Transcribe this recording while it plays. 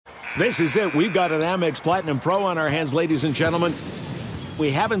This is it. We've got an Amex Platinum Pro on our hands, ladies and gentlemen.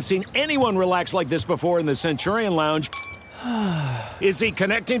 We haven't seen anyone relax like this before in the Centurion Lounge. Is he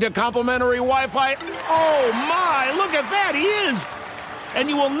connecting to complimentary Wi-Fi? Oh, my. Look at that. He is. And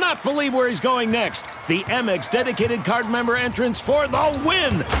you will not believe where he's going next. The Amex dedicated card member entrance for the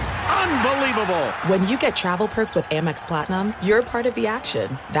win. Unbelievable. When you get travel perks with Amex Platinum, you're part of the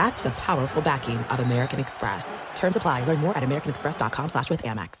action. That's the powerful backing of American Express. Terms apply. Learn more at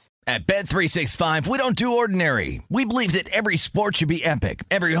americanexpress.com/withAmex. At Bet365, we don't do ordinary. We believe that every sport should be epic.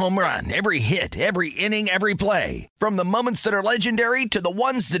 Every home run, every hit, every inning, every play. From the moments that are legendary to the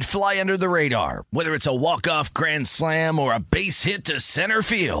ones that fly under the radar. Whether it's a walk-off grand slam or a base hit to center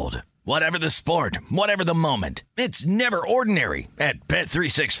field. Whatever the sport, whatever the moment. It's never ordinary at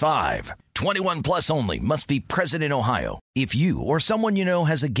Bet365. 21 plus only. Must be present in Ohio. If you or someone you know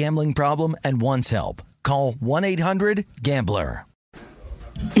has a gambling problem and wants help, call 1-800-GAMBLER.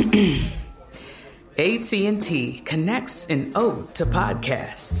 AT&T connects an ode to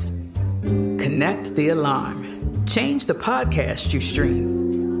podcasts. Connect the alarm. Change the podcast you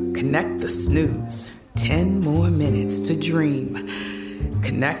stream. Connect the snooze. 10 more minutes to dream.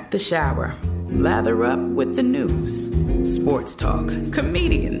 Connect the shower. Lather up with the news. Sports talk,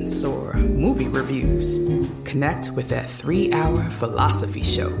 comedians, or movie reviews. Connect with that 3-hour philosophy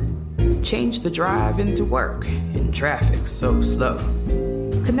show. Change the drive into work in traffic so slow.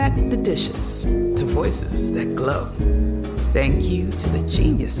 Connect the dishes to voices that glow. Thank you to the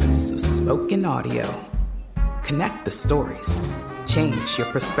geniuses of spoken audio. Connect the stories. Change your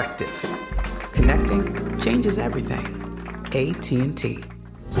perspective. Connecting changes everything. AT&T.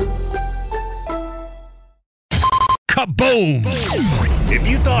 Kaboom! If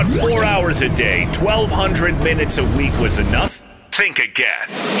you thought 4 hours a day, 1,200 minutes a week was enough, think again.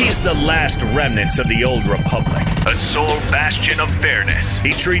 He's the last remnants of the old republic, a sole bastion of fairness.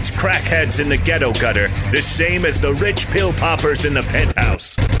 He treats crackheads in the ghetto gutter the same as the rich pill poppers in the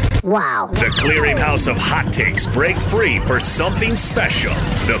penthouse. Wow. The clearinghouse of hot takes break free for something special.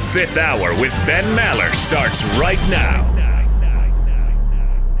 The Fifth Hour with Ben Maller starts right now.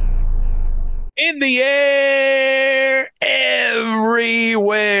 In the air,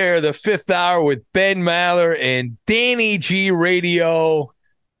 everywhere. The Fifth Hour with Ben Maller and Danny G Radio,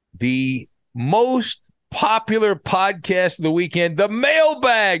 the most popular podcast of the weekend, the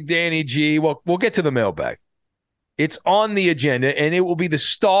mailbag, Danny G. Well, we'll get to the mailbag. It's on the agenda, and it will be the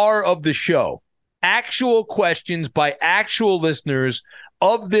star of the show. Actual questions by actual listeners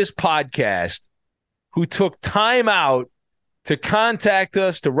of this podcast who took time out to contact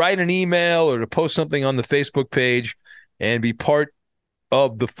us, to write an email, or to post something on the Facebook page and be part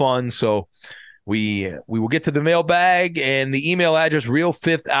of the fun. So we will get to the mailbag and the email address,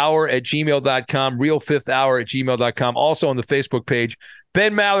 realfifthhour@gmail.com, realfifthhour@gmail.com. Also on the Facebook page,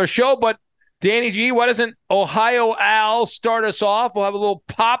 Ben Maller Show. But Danny G, why doesn't Ohio Al start us off? We'll have a little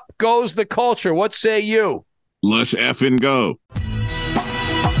pop goes the culture. What say you? Let's effing go.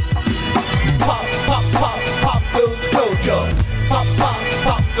 Pop, pop, pop, pop goes the culture. Pop, pop,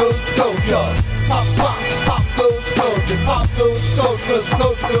 pop goes the culture. Pop, pop, pop goes the culture. Pop goes the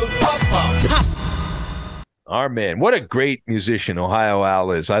culture, pop, pop. Our man, what a great musician Ohio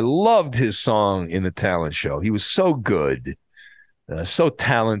Al is. I loved his song in the talent show. He was so good, so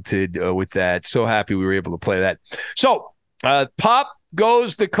talented with that. So happy we were able to play that. So, pop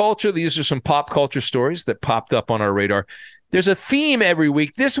goes the culture. These are some pop culture stories that popped up on our radar. There's a theme every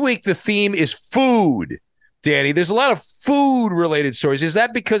week. This week, the theme is food. Danny, there's a lot of food-related stories. Is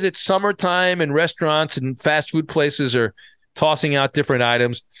that because it's summertime and restaurants and fast food places are tossing out different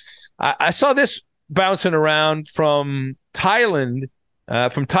items? I saw this bouncing around from Thailand,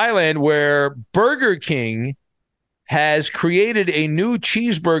 where Burger King has created a new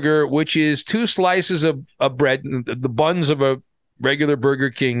cheeseburger, which is 2 slices of bread, the buns of a regular Burger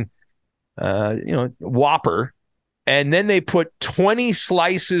King, Whopper, and then they put 20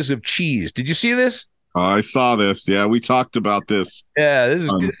 slices of cheese. Did you see this? I saw this. Yeah, we talked about this. Yeah, this is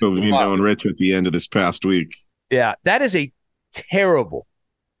good. Covino and Rich at the end of this past week. Yeah, that is a terrible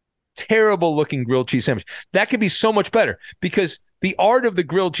looking grilled cheese sandwich. That could be so much better because the art of the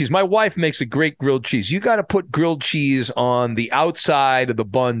grilled cheese, my wife makes a great grilled cheese. You got to put grilled cheese on the outside of the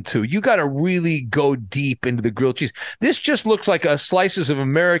bun too. You got to really go deep into the grilled cheese. This just looks like slices of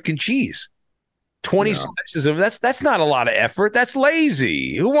American cheese. 20 slices of that's not a lot of effort. That's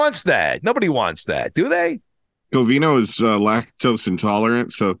lazy. Who wants that? Nobody wants that, do they? Covino is lactose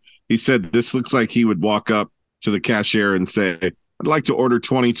intolerant, so he said this looks like he would walk up to the cashier and say, "I'd like to order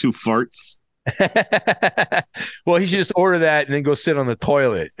 22 farts." Well, he should just order that and then go sit on the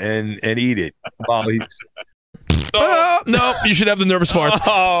toilet and eat it while he's No, you should have the nervous farts.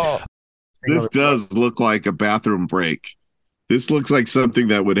 Oh. This does look like a bathroom break. This looks like something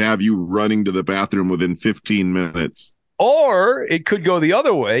that would have you running to the bathroom within 15 minutes. Or it could go the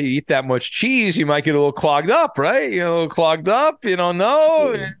other way. You eat that much cheese, you might get a little clogged up, right? You know, a little clogged up. You don't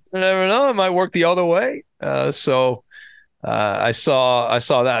know. You never know. It might work the other way. So I saw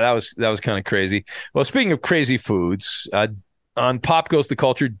that. That was kind of crazy. Well, speaking of crazy foods, on Pop Goes the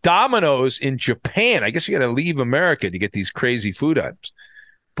Culture, Domino's in Japan. I guess you got to leave America to get these crazy food items.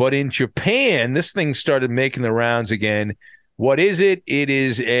 But in Japan, this thing started making the rounds again. What is it? It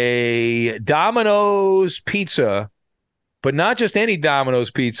is a Domino's pizza, but not just any Domino's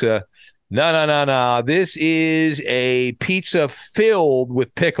pizza. No. This is a pizza filled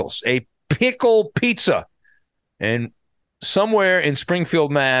with pickles, a pickle pizza. And somewhere in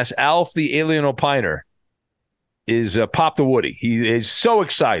Springfield, Mass, Alf the Alien Opiner is Pop the Woody. He is so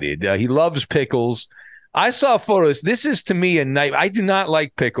excited. He loves pickles. I saw photos. This is, to me, a night. I do not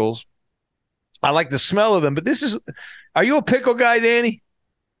like pickles. I like the smell of them, but this is... Are you a pickle guy, Danny?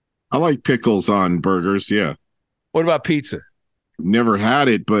 I like pickles on burgers, yeah. What about pizza? Never had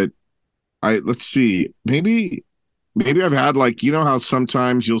it, but let's see. Maybe I've had, like, you know how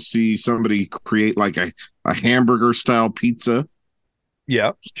sometimes you'll see somebody create like a hamburger style pizza?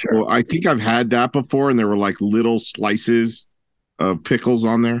 Yeah, sure. Well, I think I've had that before, and there were like little slices of pickles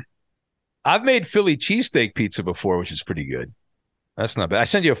on there. I've made Philly cheesesteak pizza before, which is pretty good. That's not bad. I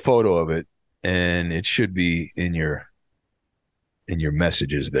sent you a photo of it, and it should be in your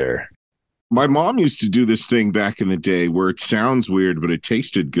messages there. My mom used to do this thing back in the day where it sounds weird, but it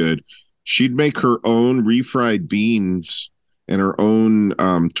tasted good. She'd make her own refried beans and her own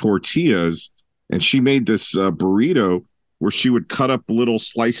tortillas, and she made this burrito where she would cut up little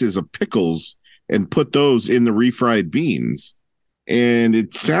slices of pickles and put those in the refried beans. And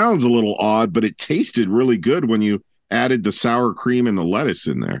it sounds a little odd, but it tasted really good when you added the sour cream and the lettuce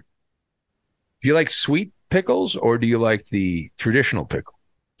in there. Do you like sweet pickles, or do you like the traditional pickle?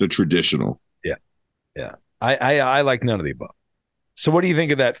 The traditional. Yeah. I like none of the above. So what do you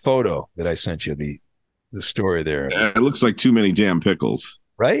think of that photo that I sent you, the story there? It looks like too many damn pickles.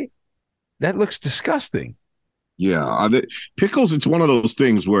 Right? That looks disgusting. Yeah. Pickles, it's one of those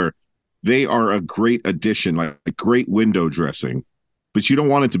things where they are a great addition, like a great window dressing, but you don't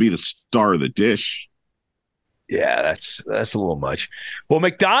want it to be the star of the dish. Yeah, that's a little much. Well,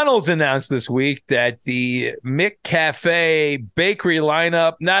 McDonald's announced this week that the McCafe bakery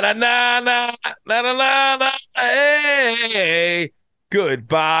lineup, hey,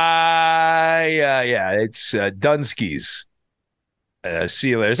 goodbye. It's Dunsky's. See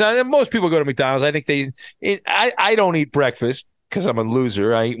you later. Most people go to McDonald's. I think I don't eat breakfast because I'm a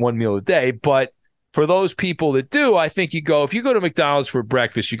loser. I eat one meal a day, but for those people that do, I think if you go to McDonald's for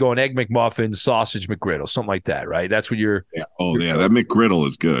breakfast, you go an Egg McMuffin, sausage McGriddle, something like that, right? That's what you're. Yeah. Oh, yeah. That McGriddle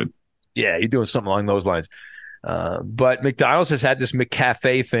is good. Yeah. You're doing something along those lines. But McDonald's has had this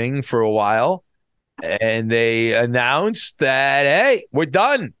McCafe thing for a while, and they announced that, hey, we're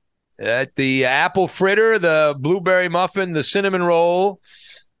done. At the apple fritter, the blueberry muffin, the cinnamon roll,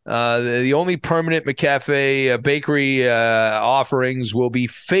 the only permanent McCafe bakery offerings will be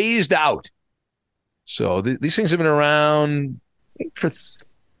phased out. So these things have been around for,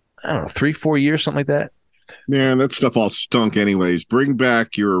 3-4 years, something like that. Man, that stuff all stunk anyways. Bring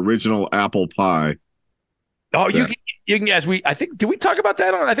back your original apple pie. Oh, you can guess. Did we talk about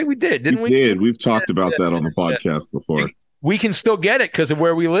that I think we did, didn't we? We did. We've talked about that on the podcast before. We can still get it because of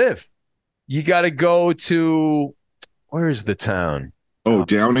where we live. You got to go to, where is the town? Oh,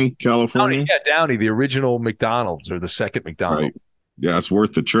 Downey, California? Downey, the original McDonald's or the second McDonald's. Right. Yeah, it's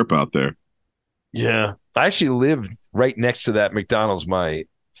worth the trip out there. Yeah. I actually lived right next to that McDonald's.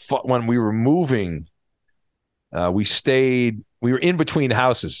 When we were moving, we were in between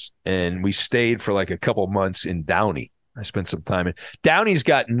houses, and we stayed for like a couple months in Downey. I spent some time in Downey's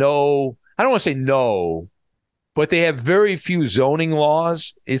got I don't want to say no, but they have very few zoning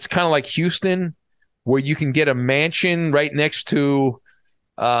laws. It's kind of like Houston, where you can get a mansion right next to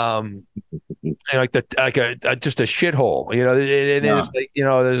just a shithole,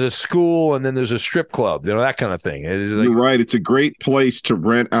 there's a school, and then there's a strip club, that kind of thing. You're right. It's a great place to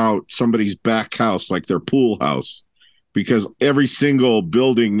rent out somebody's back house, like their pool house, because every single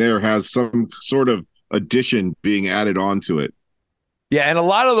building there has some sort of addition being added onto it. Yeah, and a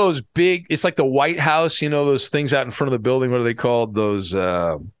lot of those it's like the White House, those things out in front of the building. What are they called? Those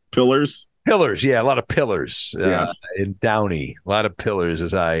pillars? Pillars, yeah, a lot of pillars in Downey. A lot of pillars,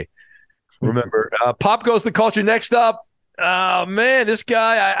 as I remember. Pop Goes the Culture. Next up, oh, man, this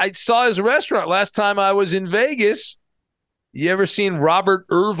guy, I saw his restaurant last time I was in Vegas. You ever seen Robert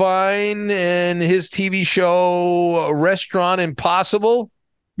Irvine and his TV show Restaurant Impossible?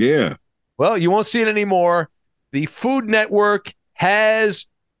 Yeah. Well, you won't see it anymore. The Food Network has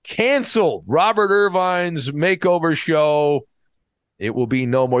canceled Robert Irvine's makeover show. It will be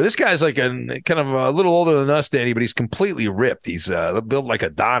no more. This guy's like kind of a little older than us, Danny, but he's completely ripped. He's built like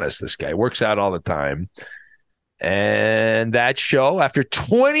Adonis, this guy. Works out all the time. And that show, after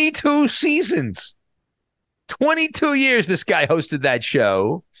 22 seasons, 22 years, this guy hosted that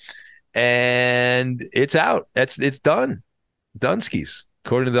show. And it's out. It's done. Dunskies.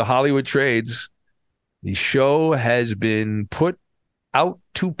 According to the Hollywood Trades, the show has been put out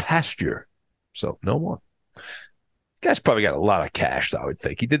to pasture. So no more. Guy's probably got a lot of cash, I would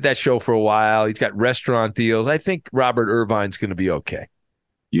think. He did that show for a while. He's got restaurant deals. I think Robert Irvine's going to be okay.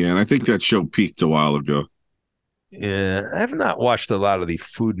 Yeah, and I think that show peaked a while ago. Yeah, I have not watched a lot of the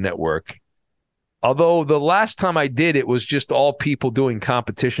Food Network. Although the last time I did, it was just all people doing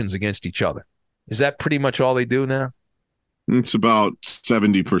competitions against each other. Is that pretty much all they do now? It's about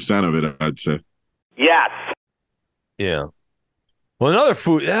 70% of it, I'd say. Yes. Yeah. Well, another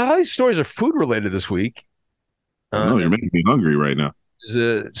food. All these stories are food related this week. No, you're making me hungry right now. There's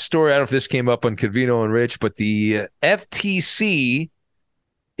a story. I don't know if this came up on Covino and Rich, but the FTC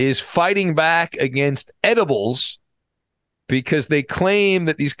is fighting back against edibles because they claim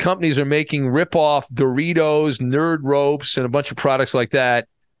that these companies are making ripoff Doritos, Nerd Ropes, and a bunch of products like that,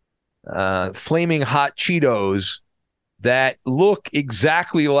 Flaming Hot Cheetos, that look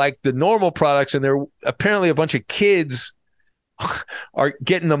exactly like the normal products, and they're apparently a bunch of kids are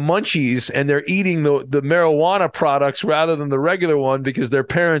getting the munchies and they're eating the marijuana products rather than the regular one because their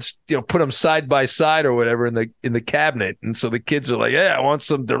parents, put them side by side or whatever in the cabinet, and so the kids are like, "Yeah, I want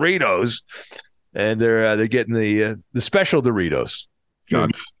some Doritos," and they're getting the special Doritos.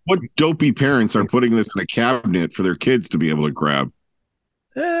 God, what dopey parents are putting this in a cabinet for their kids to be able to grab?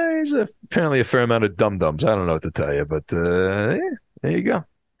 There's apparently a fair amount of dum-dums. I don't know what to tell you, but there you go.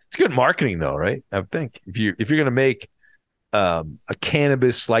 It's good marketing, though, right? I think if you're going to make a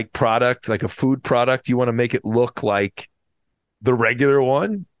cannabis-like product, like a food product, you want to make it look like the regular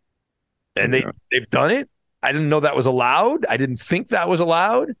one, and they've done it. I didn't know that was allowed. I didn't think that was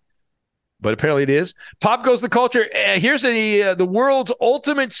allowed, but apparently it is. Pop goes the culture. Here's the world's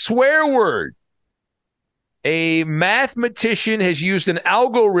ultimate swear word. A mathematician has used an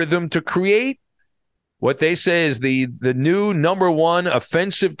algorithm to create what they say is the new number one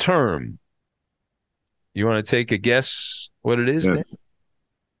offensive term. You want to take a guess what it is? Yes.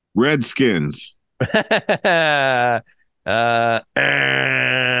 Redskins. No.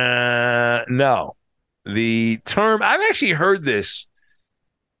 The term, I've actually heard this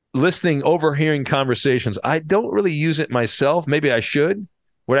overhearing conversations. I don't really use it myself. Maybe I should.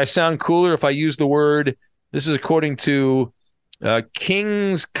 Would I sound cooler if I used the word? This is according to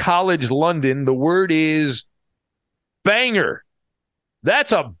King's College London. The word is banger.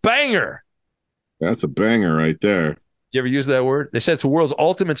 That's a banger. That's a banger right there. You ever use that word? They said it's the world's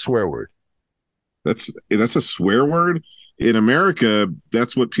ultimate swear word. That's a swear word? In America,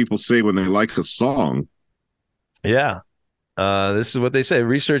 that's what people say when they like a song. Yeah. This is what they say.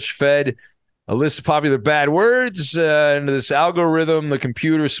 Research fed a list of popular bad words into this algorithm. The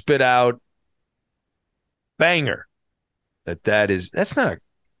computer spit out banger. That's not a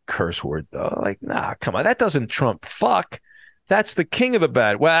curse word, though. Like, nah, come on. That doesn't trump fuck. That's the king of the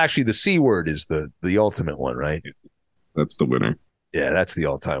bad. Well, actually, the C word is the ultimate one, right? That's the winner. Yeah, that's the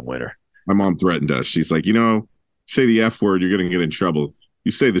all-time winner. My mom threatened us. She's like, say the F word, you're going to get in trouble.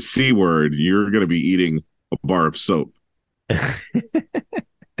 You say the C word, you're going to be eating a bar of soap.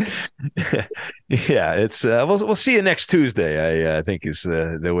 Yeah, it's we'll see you next Tuesday. I think is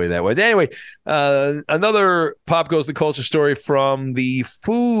the way that went. Anyway, another Pop Goes the Culture story from the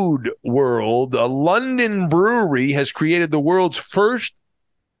food world. A London brewery has created the world's first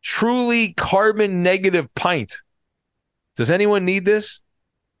truly carbon negative pint. Does anyone need this?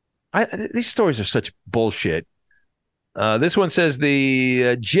 These stories are such bullshit. This one says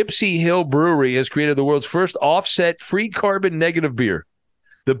the Gypsy Hill Brewery has created the world's first offset-free carbon negative beer.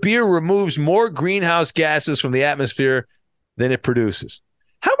 The beer removes more greenhouse gases from the atmosphere than it produces.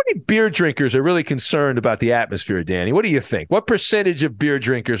 How many beer drinkers are really concerned about the atmosphere, Danny? What do you think? What percentage of beer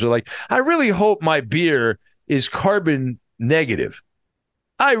drinkers are like, I really hope my beer is carbon negative?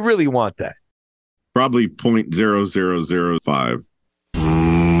 I really want that. Probably 0.0005.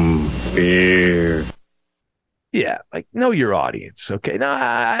 Beer. Yeah, like, know your audience, okay? Now,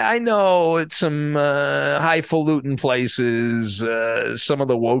 I know it's some highfalutin places, some of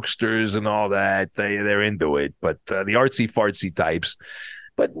the wokesters and all that, they're into it, but the artsy-fartsy types.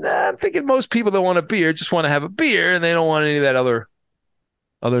 But I'm thinking most people that want a beer just want to have a beer, and they don't want any of that other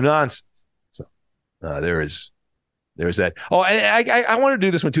nonsense. So there's that. Oh, I want to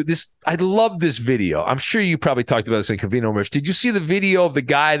do this one too. I love this video. I'm sure you probably talked about this in Covino Merch. Did you see the video of the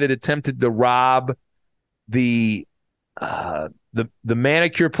guy that attempted to rob the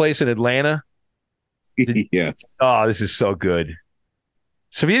manicure place in Atlanta? Yes. Oh, this is so good.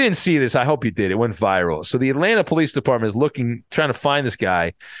 So if you didn't see this, I hope you did. It went viral. So the Atlanta Police Department is trying to find this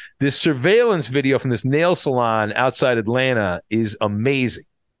guy. This surveillance video from this nail salon outside Atlanta is amazing.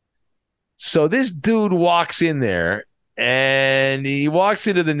 So this dude walks in there, and he walks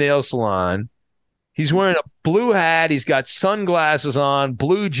into the nail salon. He's wearing a blue hat. He's got sunglasses on,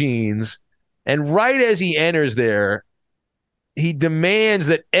 blue jeans. And right as he enters there, he demands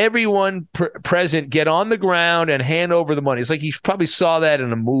that everyone present get on the ground and hand over the money. It's like he probably saw that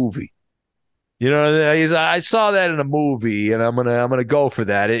in a movie. You know, I saw that in a movie, and I'm gonna go for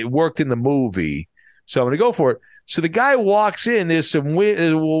that. It worked in the movie, so I'm gonna go for it. So the guy walks in. There's a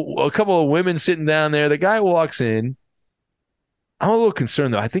couple of women sitting down there. The guy walks in. I'm a little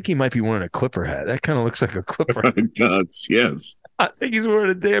concerned, though. I think he might be wearing a Clipper hat. That kind of looks like a Clipper hat. It does, yes. I think he's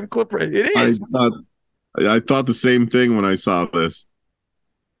wearing a damn Clipper hat. It is. I thought the same thing when I saw this.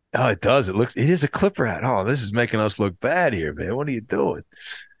 Oh, it does. It is a Clipper hat. Oh, this is making us look bad here, man. What are you doing?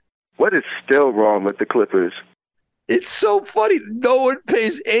 What is still wrong with the Clippers? It's so funny. No one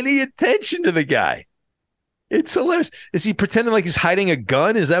pays any attention to the guy. It's hilarious. Is he pretending like he's hiding a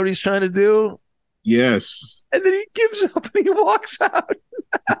gun? Is that what he's trying to do? Yes. And then he gives up and he walks out.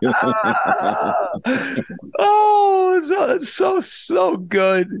 Oh, so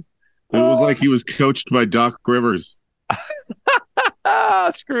good. It was like he was coached by Doc Rivers.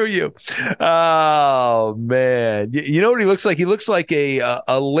 Screw you. Oh, man. You know what he looks like? He looks like a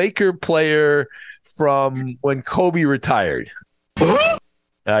Laker player from when Kobe retired.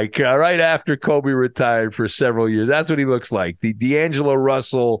 Like right after Kobe retired for several years. That's what he looks like. The D'Angelo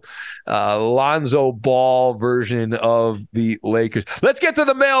Russell, Lonzo Ball version of the Lakers. Let's get to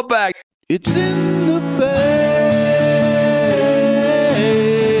the mailbag. It's in the bag.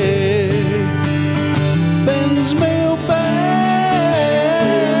 Ben's mailbag.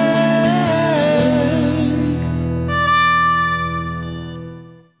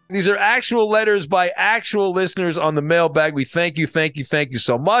 These are actual letters by actual listeners on the mailbag. We thank you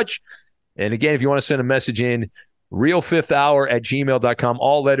so much. And again, if you want to send a message in, realfifthhour@gmail.com.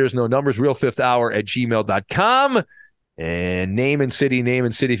 All letters, no numbers, realfifthhour@gmail.com. And name and city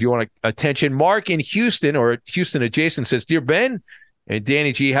if you want attention. Mark in Houston or Houston adjacent says, Dear Ben and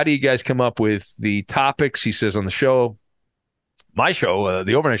Danny G, how do you guys come up with the topics? He says on the show, my show,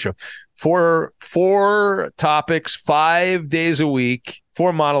 the overnight show, four topics, 5 days a week,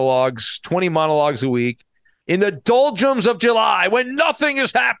 4 monologues, 20 monologues a week in the doldrums of July when nothing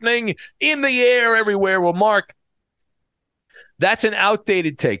is happening in the air everywhere. Well, Mark, that's an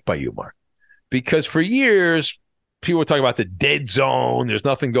outdated take by you, Mark, because for years, people were talking about the dead zone. There's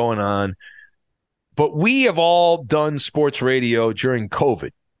nothing going on. But we have all done sports radio during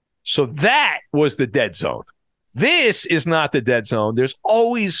COVID. So that was the dead zone. This is not the dead zone. There's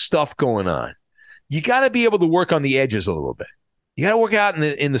always stuff going on. You got to be able to work on the edges a little bit. You got to work out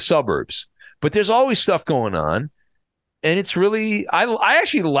in the suburbs. But there's always stuff going on. And it's really, I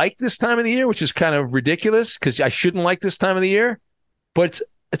actually like this time of the year, which is kind of ridiculous because I shouldn't like this time of the year. But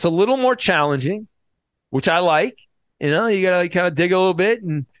it's a little more challenging, which I like. You know, you got to kind of dig a little bit.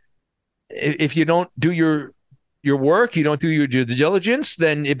 And if you don't do your work, you don't do your due diligence,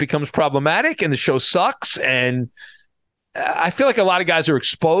 then it becomes problematic and the show sucks. And I feel like a lot of guys are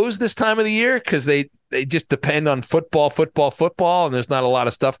exposed this time of the year because they just depend on football, and there's not a lot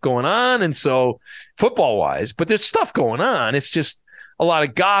of stuff going on. And so football-wise, but there's stuff going on. It's just a lot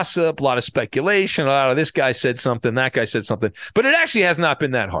of gossip, a lot of speculation, a lot of this guy said something, that guy said something. But it actually has not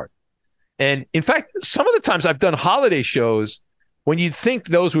been that hard. And in fact, some of the times I've done holiday shows, when you'd think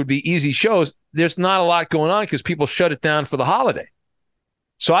those would be easy shows, there's not a lot going on because people shut it down for the holiday.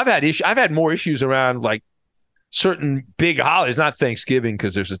 So I've had more issues around like certain big holidays, not Thanksgiving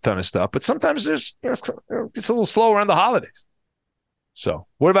because there's a ton of stuff, but sometimes it's a little slow around the holidays. So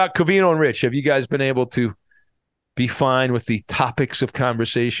what about Covino and Rich? Have you guys been able to be fine with the topics of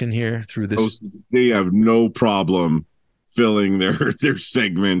conversation here through this? They have no problem filling their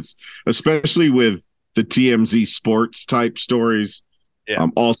segments, especially with the TMZ sports type stories. Yeah.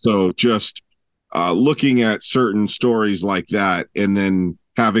 Also just looking at certain stories like that and then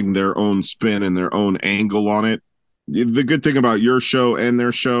having their own spin and their own angle on it. The good thing about your show and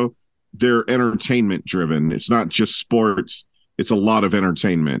their show, they're entertainment driven. It's not just sports. It's a lot of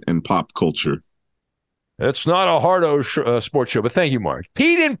entertainment and pop culture. It's not a hard sports show, but thank you, Mark.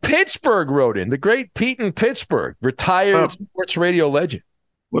 Pete in Pittsburgh wrote in. The great Pete in Pittsburgh, retired sports radio legend.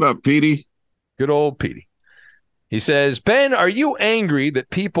 What up, Petey? Good old Petey. He says, Ben, are you angry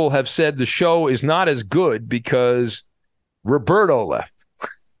that people have said the show is not as good because Roberto left?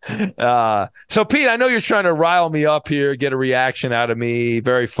 So, Pete, I know you're trying to rile me up here, get a reaction out of me.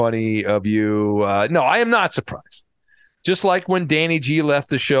 Very funny of you. No, I am not surprised. Just like when Danny G left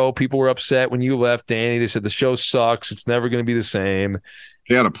the show, people were upset when you left, Danny. They said the show sucks. It's never going to be the same.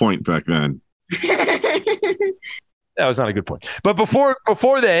 He had a point back then. That was not a good point. But before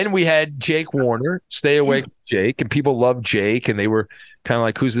then, we had Jake Warner, Stay Awake Jake, and people loved Jake, and they were kind of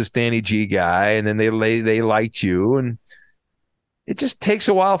like, who's this Danny G guy? And then they liked you, and it just takes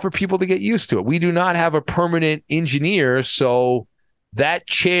a while for people to get used to it. We do not have a permanent engineer, so that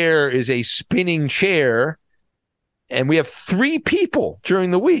chair is a spinning chair, and we have 3 people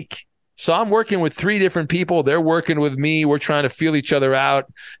during the week. So I'm working with 3 different people. They're working with me. We're trying to feel each other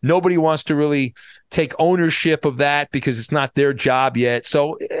out. Nobody wants to really take ownership of that because it's not their job yet.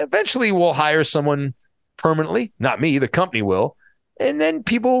 So eventually we'll hire someone permanently. Not me, the company will. And then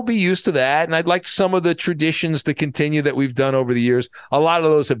people will be used to that. And I'd like some of the traditions to continue that we've done over the years. A lot of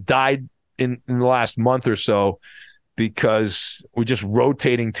those have died in the last month or so because we're just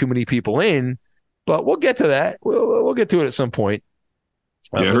rotating too many people in. But we'll get to that. We'll get to it at some point.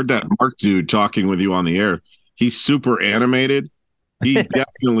 Yeah, I heard that Mark dude talking with you on the air. He's super animated. He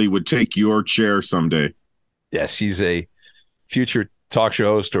definitely would take your chair someday. Yes, he's a future talk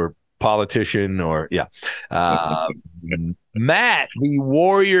show host or politician or, yeah. Matt, the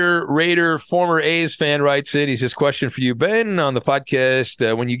Warrior Raider former A's fan, writes in. He says, question for you, Ben, on the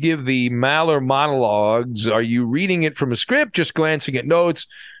podcast. When you give the Maller monologues, are you reading it from a script, just glancing at notes,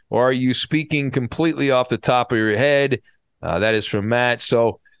 or are you speaking completely off the top of your head? That is from Matt.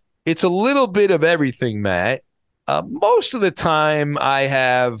 So it's a little bit of everything, Matt. Most of the time I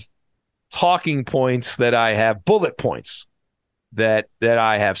have talking points that I have bullet points that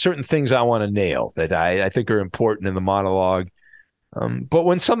I have certain things I want to nail that I think are important in the monologue. But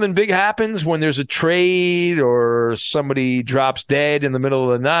when something big happens, when there's a trade or somebody drops dead in the middle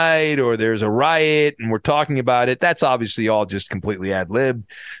of the night or there's a riot and we're talking about it, that's obviously all just completely ad-libbed.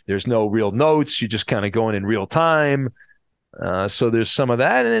 There's no real notes. You're just kind of going in real time. So there's some of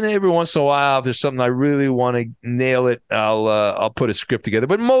that. And then every once in a while, if there's something I really want to nail it, I'll put a script together.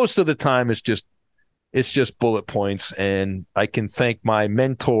 But most of the time it's just bullet points. And I can thank my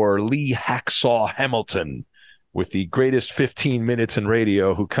mentor, Lee Hacksaw Hamilton, with the greatest 15 minutes in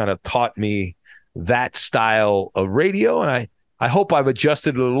radio, who kind of taught me that style of radio. And I hope I've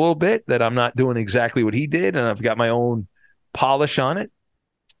adjusted it a little bit, that I'm not doing exactly what he did, and I've got my own polish on it.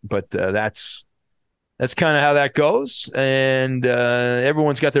 But that's kind of how that goes. And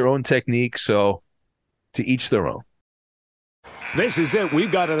everyone's got their own technique, so to each their own. This is it.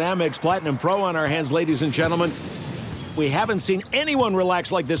 We've got an Amex Platinum Pro on our hands, ladies and gentlemen. We haven't seen anyone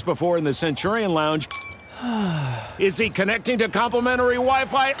relax like this before in the Centurion Lounge. Is he connecting to complimentary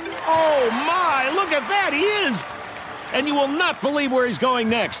Wi-Fi? Oh, my. Look at that. He is. And you will not believe where he's going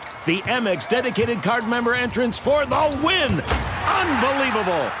next. The Amex dedicated card member entrance for the win.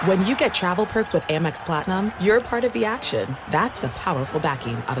 Unbelievable. When you get travel perks with Amex Platinum, you're part of the action. That's the powerful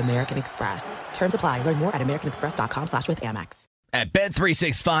backing of American Express. Terms apply. Learn more at americanexpress.com/withAmex. At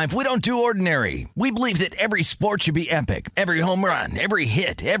Bet365, we don't do ordinary. We believe that every sport should be epic. Every home run, every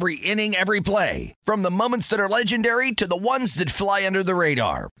hit, every inning, every play. From the moments that are legendary to the ones that fly under the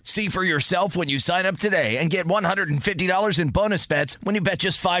radar. See for yourself when you sign up today and get $150 in bonus bets when you bet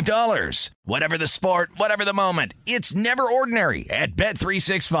just $5. Whatever the sport, whatever the moment, it's never ordinary at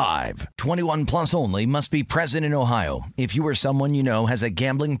Bet365. 21 plus only. Must be present in Ohio. If you or someone you know has a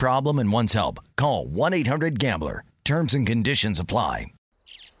gambling problem and wants help, call 1-800-GAMBLER. Terms and conditions apply.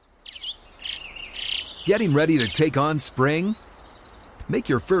 Getting ready to take on spring? Make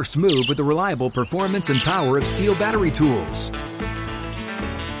your first move with the reliable performance and power of Steel battery tools.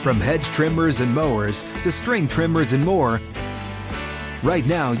 From hedge trimmers and mowers to string trimmers and more, right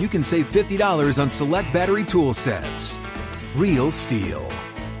now you can save $50 on select battery tool sets. Real Steel.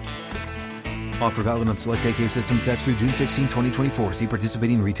 Offer valid on select AK system sets through June 16, 2024. See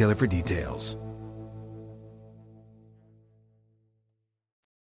participating retailer for details.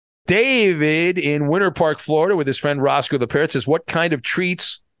 David in Winter Park, Florida, with his friend Roscoe the Parrot, says, what kind of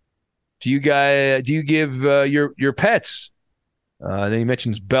treats do you give your pets? Then he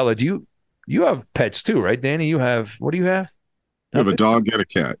mentions Bella. You have pets too, right, Danny? What do you have? I have a dog and a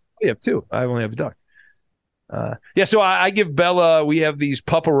cat. You have 2. I only have a dog. So I give Bella, we have these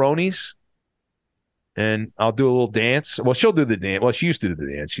pupperonis, and I'll do a little dance. Well, she'll do the dance. Well, she used to do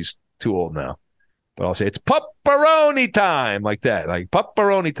the dance. She's too old now. But I'll say, it's pepperoni time, like that, like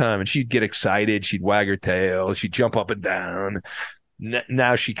pepperoni time. And she'd get excited. She'd wag her tail. She'd jump up and down.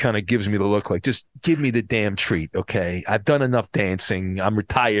 Now she kind of gives me the look like, just give me the damn treat, okay? I've done enough dancing. I'm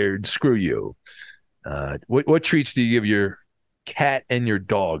retired. Screw you. What treats do you give your cat and your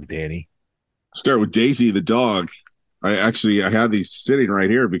dog, Danny? Start with Daisy, the dog. I had these sitting right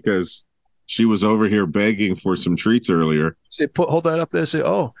here because she was over here begging for some treats earlier. Say, hold that up there. Say,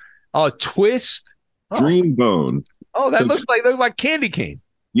 Twist. Dream Bone. Oh, that looks like candy cane.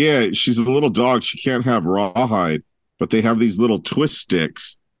 Yeah, she's a little dog. She can't have rawhide, but they have these little twist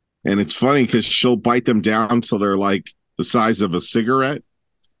sticks. And it's funny because she'll bite them down so they're like the size of a cigarette.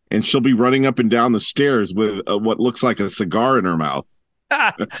 And she'll be running up and down the stairs with what looks like a cigar in her mouth.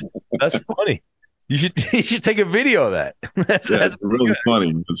 That's funny. You should take a video of that. That's really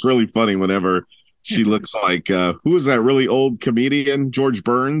funny. It's really funny whenever she looks like who is that really old comedian? George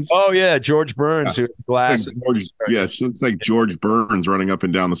Burns. Oh yeah, George Burns. Yeah. Glasses. She looks like George Burns running up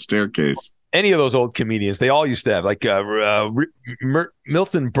and down the staircase. Any of those old comedians, they all used to have like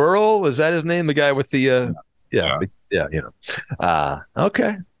Milton Berle. Is that his name? The guy with the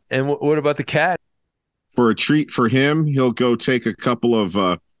okay. And what about the cat? For a treat for him, he'll go take a couple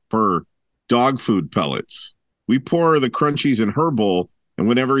of her dog food pellets. We pour the crunchies in her bowl, and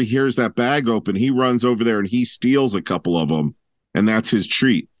whenever he hears that bag open, he runs over there and he steals a couple of them, and that's his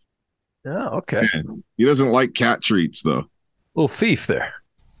treat. Oh, okay. And he doesn't like cat treats, though. Little thief there.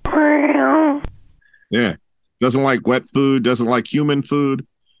 Yeah. Doesn't like wet food, doesn't like human food.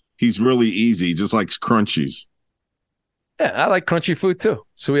 He's really easy. He just likes crunchies. Yeah, I like crunchy food too.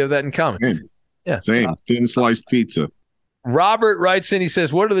 So we have that in common. Same. Yeah. Same. Thin sliced pizza. Robert writes in, he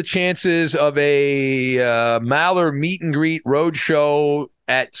says, what are the chances of a Maller meet and greet road show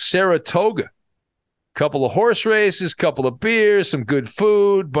at Saratoga? Couple of horse races, couple of beers, some good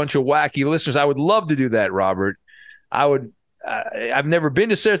food, bunch of wacky listeners. I would love to do that, Robert. I've never been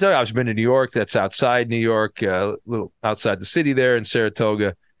to Saratoga. I've been to New York. That's outside New York, a little outside the city there in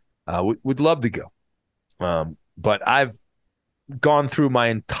Saratoga. Would love to go. But I've gone through my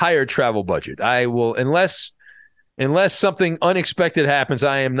entire travel budget. I will, unless something unexpected happens,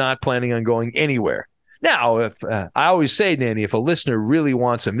 I am not planning on going anywhere. Now, if I always say, Danny, if a listener really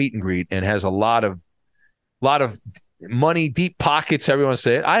wants a meet and greet and has a lot of money, deep pockets, everyone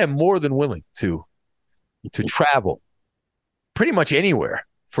say it, I am more than willing to travel pretty much anywhere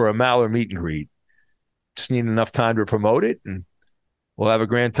for a Maller meet and greet. Just need enough time to promote it, and we'll have a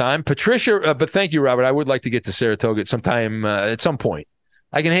grand time. Patricia, but thank you, Robert. I would like to get to Saratoga at some point.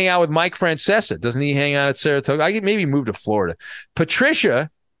 I can hang out with Mike Francesa. Doesn't he hang out at Saratoga? I can maybe move to Florida. Patricia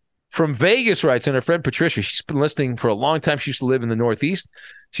from Vegas writes, and her friend Patricia, she's been listening for a long time. She used to live in the Northeast.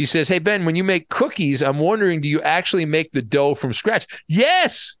 She says, hey, Ben, when you make cookies, I'm wondering, do you actually make the dough from scratch?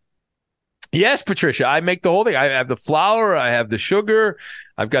 Yes. Yes, Patricia. I make the whole thing. I have the flour. I have the sugar.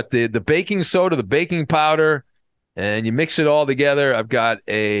 I've got the baking soda, the baking powder, and you mix it all together. I've got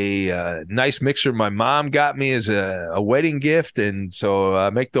a nice mixer my mom got me as a wedding gift, and so I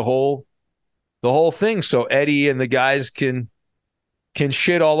make the whole thing so Eddie and the guys can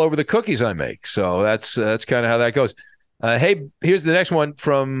shit all over the cookies I make. So that's kind of how that goes. Hey, here's the next one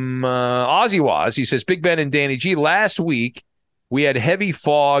from Ozzy Waz. He says, Big Ben and Danny G, last week we had heavy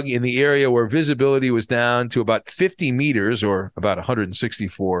fog in the area where visibility was down to about 50 meters or about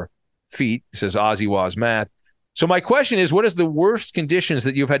 164 feet, says Ozzy Waz Math. So my question is, what is the worst conditions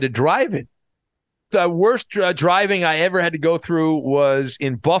that you've had to drive in? The worst driving I ever had to go through was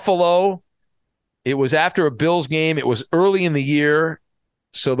in Buffalo. It was after a Bills game. It was early in the year,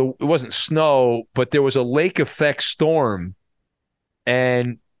 so it wasn't snow, but there was a lake effect storm,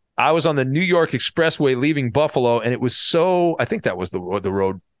 and I was on the New York Expressway leaving Buffalo, and it was so, I think that was the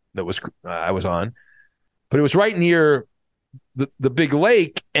road that was I was on, but it was right near the big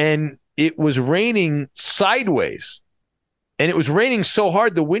lake, and it was raining sideways, and it was raining so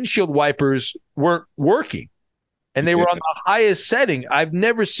hard the windshield wipers weren't working, and they were on the highest setting. I've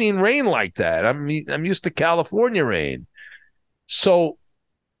never seen rain like that. I'm used to California rain. So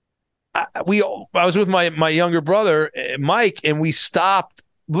I was with my younger brother, Mike, and we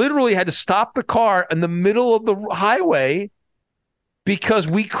literally had to stop the car in the middle of the highway because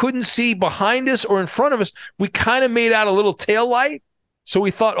we couldn't see behind us or in front of us. We kind of made out a little tail light. So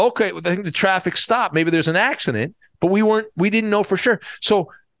we thought, okay, I think the traffic stopped. Maybe there's an accident, but we didn't know for sure.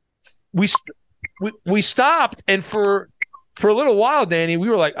 So we stopped, and for a little while, Danny, we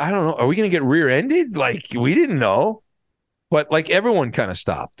were like, I don't know, are we going to get rear-ended? Like, we didn't know, but like everyone kind of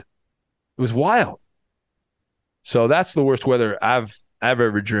stopped. It was wild. So that's the worst weather I've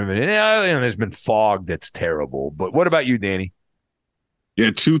ever driven in. There's been fog that's terrible. But what about you, Danny?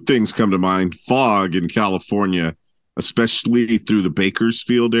 Yeah, two things come to mind. Fog in California, especially through the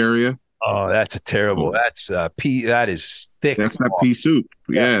Bakersfield area. Oh, that's a terrible. That's pea. That is thick. That's that pea soup.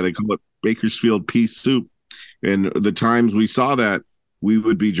 Yeah, they call it Bakersfield pea soup. And the times we saw that, we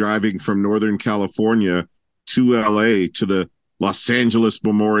would be driving from Northern California to LA to the Los Angeles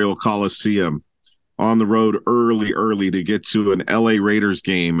Memorial Coliseum on the road early to get to an LA Raiders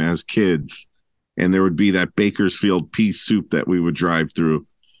game as kids. And there would be that Bakersfield pea soup that we would drive through.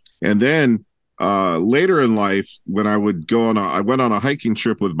 And then later in life, when I went on a hiking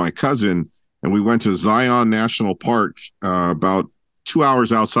trip with my cousin, and we went to Zion National Park, about 2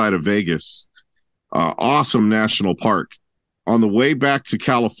 hours outside of Vegas. Awesome national park. On the way back to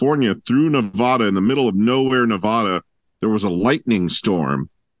California through Nevada, in the middle of nowhere, Nevada, there was a lightning storm,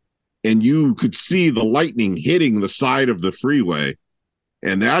 and you could see the lightning hitting the side of the freeway.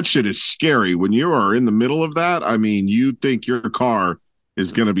 And that shit is scary. When you are in the middle of that, I mean, you think your car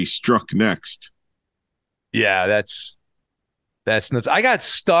is going to be struck next. Yeah, that's nuts. I got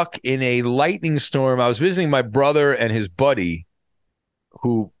stuck in a lightning storm. I was visiting my brother and his buddy,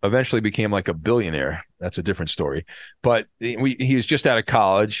 who eventually became like a billionaire. That's a different story. But he was just out of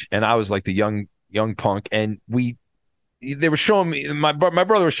college, and I was like the young punk. And they were showing me, my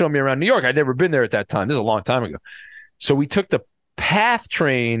brother was showing me around New York. I'd never been there at that time. This is a long time ago. So we took the PATH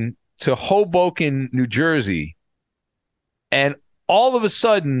train to Hoboken, New Jersey. And all of a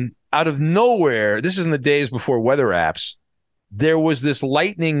sudden, out of nowhere, this is in the days before weather apps, there was this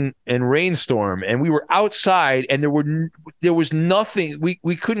lightning and rainstorm, and we were outside, and there was nothing.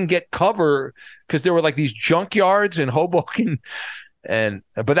 We couldn't get cover because there were like these junkyards in Hoboken,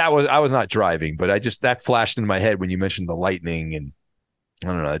 but I was not driving, but that flashed in my head when you mentioned the lightning, and I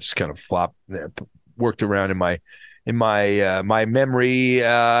don't know, it just kind of worked around in my memory.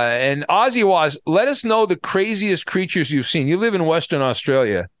 And Ozzy Waz, let us know the craziest creatures you've seen. You live in Western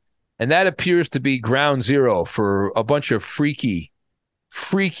Australia. And that appears to be ground zero for a bunch of freaky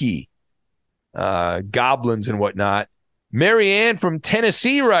goblins and whatnot. Marianne from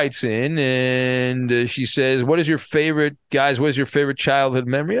Tennessee writes in, and she says, what is your favorite childhood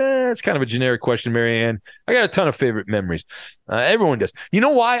memory? It's kind of a generic question, Marianne. I got a ton of favorite memories. Everyone does. You know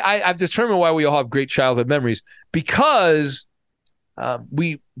why? I've determined why we all have great childhood memories. Because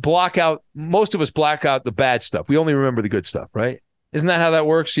most of us block out the bad stuff. We only remember the good stuff, right? Isn't that how that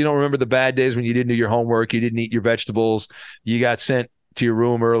works? You don't remember the bad days when you didn't do your homework, you didn't eat your vegetables, you got sent to your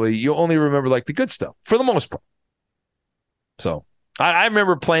room early. You only remember like the good stuff for the most part. So I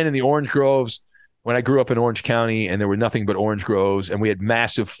remember playing in the orange groves when I grew up in Orange County, and there were nothing but orange groves, and we had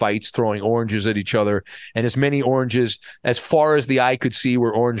massive fights throwing oranges at each other, and as many oranges as far as the eye could see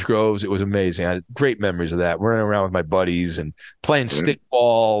were orange groves. It was amazing. I had great memories of that, running around with my buddies and playing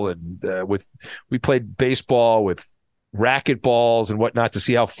stickball, and we played baseball with racket balls and whatnot to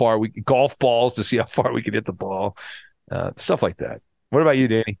see how far golf balls to see how far we could hit the ball, stuff like that. What about you,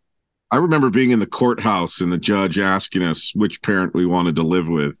 Danny? I remember being in the courthouse and the judge asking us which parent we wanted to live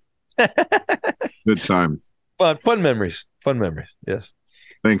with. Good time. Well, fun memories. Yes.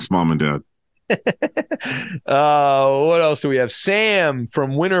 Thanks, Mom and Dad. What else do we have? Sam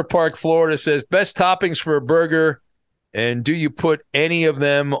from Winter Park, Florida says, best toppings for a burger. And do you put any of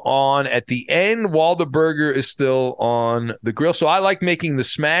them on at the end while the burger is still on the grill? So I like making the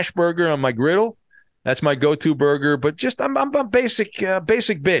smash burger on my griddle. That's my go-to burger. But I'm a basic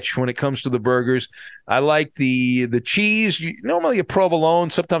bitch when it comes to the burgers. I like the cheese. Normally a provolone.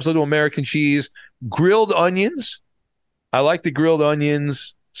 Sometimes I'll do American cheese. Grilled onions. I like the grilled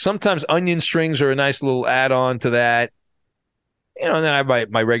onions. Sometimes onion strings are a nice little add-on to that. And then I have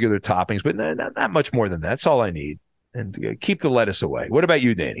my regular toppings, but not much more than that. That's all I need. And keep the lettuce away. What about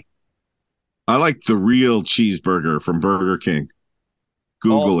you, Danny? I like the real cheeseburger from Burger King.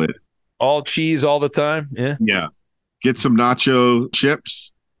 Google it. All cheese all the time? Yeah. Yeah. Get some nacho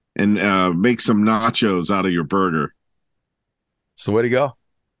chips and make some nachos out of your burger. It's the way to go.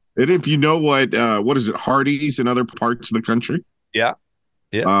 And if you know what is it, Hardee's in other parts of the country? Yeah.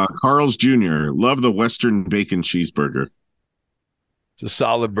 Yeah. Carl's Jr. Love the Western bacon cheeseburger. It's a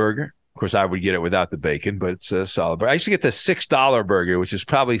solid burger. Of course, I would get it without the bacon, but it's a solid burger. I used to get the $6 burger, which is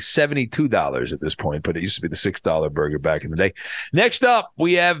probably $72 at this point, but it used to be the $6 burger back in the day. Next up,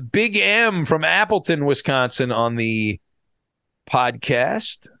 we have Big M from Appleton, Wisconsin on the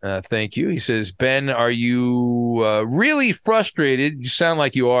podcast. Thank you. He says, Ben, are you really frustrated? You sound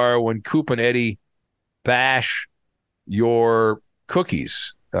like you are when Coop and Eddie bash your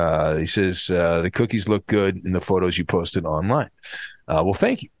cookies. He says, the cookies look good in the photos you posted online. Well,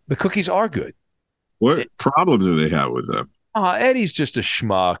 thank you. The cookies are good. What problem do they have with them? Eddie's just a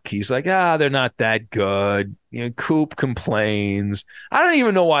schmuck. He's like, they're not that good. Coop complains. I don't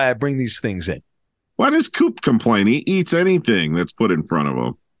even know why I bring these things in. Why does Coop complain? He eats anything that's put in front of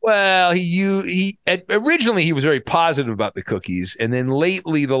him. Well, originally he was very positive about the cookies, and then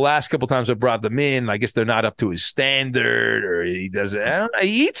lately, the last couple times I brought them in, I guess they're not up to his standard, or he doesn't.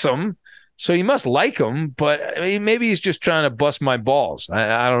 He eats them, so he must like them. But maybe he's just trying to bust my balls.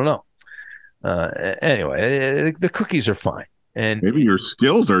 I don't know. Anyway, the cookies are fine, and maybe your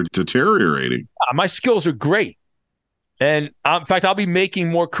skills are deteriorating. My skills are great, and in fact, I'll be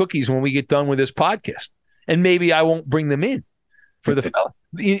making more cookies when we get done with this podcast, and maybe I won't bring them in for the fella.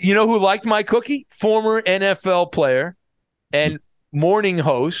 You know who liked my cookie? Former NFL player and morning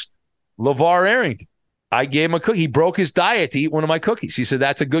host LeVar Arrington. I gave him a cookie. He broke his diet to eat one of my cookies. He said,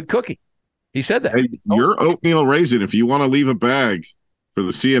 that's a good cookie. He said that. Hey, your oatmeal raisin, if you want to leave a bag for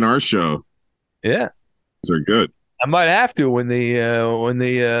the CNR show. Yeah. They're good. I might have to when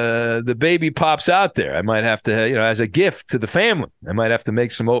the baby pops out there. I might have to, as a gift to the family, I might have to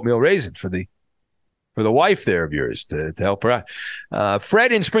make some oatmeal raisin for the wife there of yours to help her out.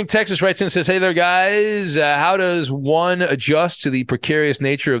 Fred in Spring, Texas writes in and says, hey there, guys. How does one adjust to the precarious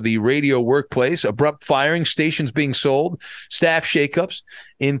nature of the radio workplace, abrupt firing, stations being sold, staff shakeups?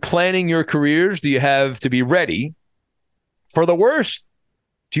 In planning your careers, do you have to be ready for the worst?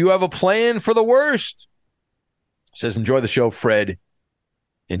 Do you have a plan for the worst? Says, enjoy the show, Fred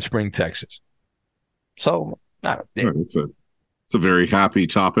in Spring, Texas. So, it's a very happy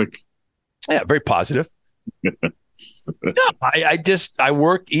topic. Yeah, very positive. No, I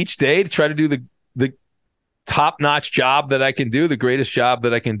work each day to try to do the top-notch job that I can do, the greatest job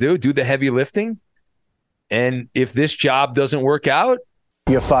that I can do the heavy lifting. And if this job doesn't work out,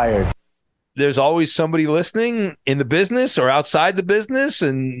 you're fired. There's always somebody listening in the business or outside the business.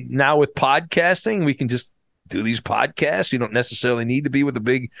 And now with podcasting, we can just do these podcasts. You don't necessarily need to be with a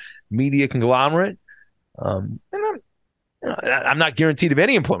big media conglomerate. And I'm not guaranteed of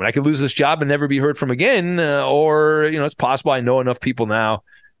any employment. I could lose this job and never be heard from again. Or, it's possible I know enough people now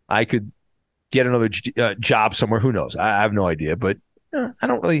I could get another job somewhere. Who knows? I have no idea. But I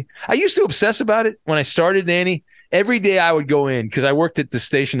don't really – I used to obsess about it when I started, Danny. Every day I would go in because I worked at the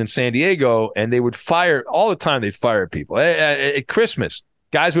station in San Diego, and they would fire – all the time they'd fire people. At Christmas,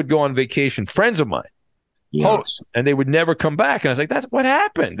 guys would go on vacation, friends of mine, hosts, and they would never come back. And I was like, that's what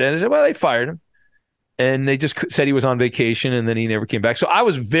happened. And they said, well, they fired him. And they just said he was on vacation, and then he never came back. So I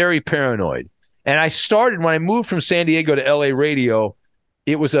was very paranoid. And I started when I moved from San Diego to LA radio.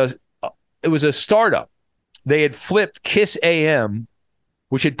 It was a startup. They had flipped Kiss AM,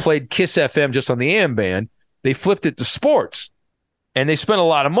 which had played Kiss FM just on the AM band. They flipped it to sports, and they spent a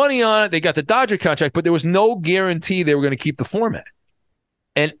lot of money on it. They got the Dodger contract, but there was no guarantee they were going to keep the format.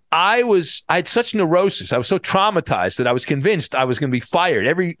 And I had such neurosis. I was so traumatized that I was convinced I was going to be fired.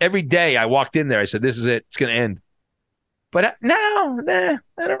 Every day I walked in there, I said, this is it. It's going to end. But I don't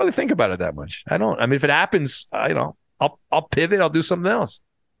really think about it that much. I don't. I mean, if it happens, I'll pivot. I'll do something else.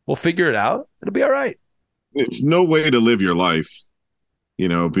 We'll figure it out. It'll be all right. It's no way to live your life,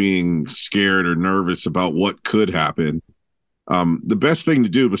 being scared or nervous about what could happen. The best thing to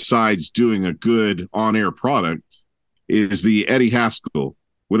do besides doing a good on-air product is the Eddie Haskell.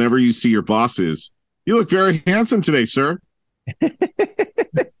 Whenever you see your bosses, you look very handsome today, sir.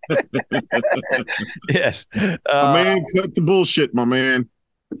 Yes. My man, cut the bullshit, my man.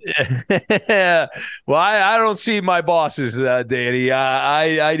 Well, I don't see my bosses, Danny.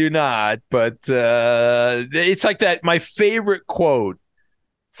 I do not. But it's like that. My favorite quote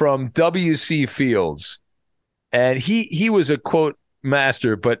from W.C. Fields, and he was a quote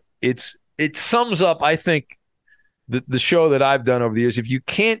master, but it sums up, I think, the show that I've done over the years. If you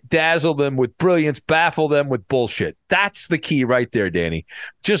can't dazzle them with brilliance, baffle them with bullshit. That's the key right there, Danny.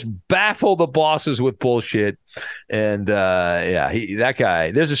 Just baffle the bosses with bullshit. And that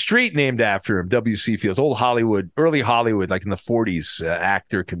guy, there's a street named after him, W.C. Fields, old Hollywood, early Hollywood, like in the 40s,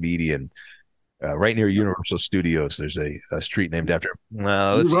 actor, comedian, right near Universal Studios. There's a street named after him.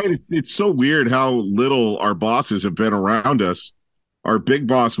 You're right. It's so weird how little our bosses have been around us. Our big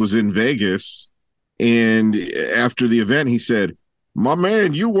boss was in Vegas. And after the event, he said, my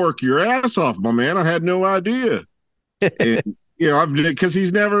man, you work your ass off, my man. I had no idea. And, because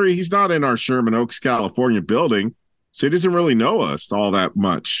he's not in our Sherman Oaks, California building. So he doesn't really know us all that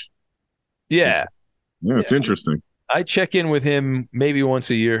much. Yeah. It's interesting. I check in with him maybe once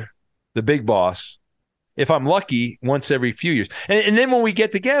a year, the big boss. If I'm lucky, once every few years. And then when we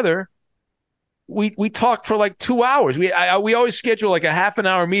get together, we talk for like 2 hours. We always schedule like a half an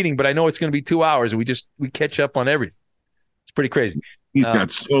hour meeting, but I know it's going to be 2 hours, and we catch up on everything. It's pretty crazy. He's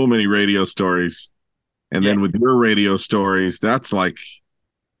got so many radio stories. And then with your radio stories, that's like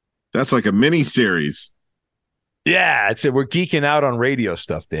a mini series. Yeah, we're geeking out on radio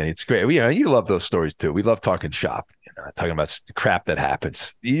stuff, Danny. It's great. You love those stories too. We love talking shop, talking about the crap that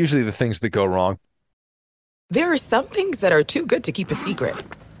happens. Usually the things that go wrong. There are some things that are too good to keep a secret.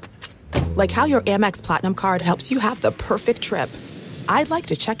 Like how your Amex Platinum card helps you have the perfect trip. I'd like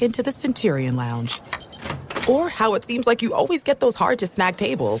to check into the Centurion Lounge. Or how it seems like you always get those hard-to-snag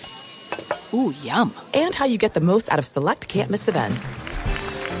tables. Ooh, yum. And how you get the most out of select can't-miss events.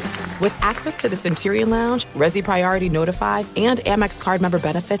 With access to the Centurion Lounge, Resi Priority Notified, and Amex card member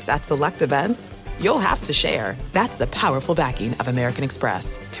benefits at select events, you'll have to share. That's the powerful backing of American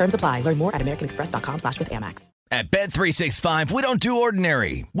Express. Terms apply. Learn more at americanexpress.com/withAmex. At Bet365, we don't do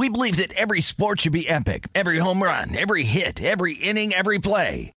ordinary. We believe that every sport should be epic. Every home run, every hit, every inning, every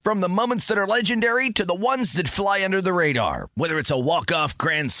play. From the moments that are legendary to the ones that fly under the radar. Whether it's a walk-off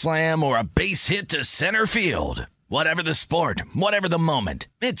grand slam or a base hit to center field. Whatever the sport, whatever the moment.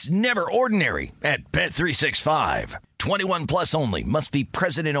 It's never ordinary at Bet365. 21 plus only. Must be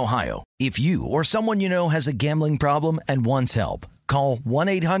present in Ohio. If you or someone you know has a gambling problem and wants help, call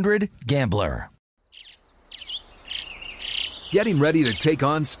 1-800-GAMBLER. Getting ready to take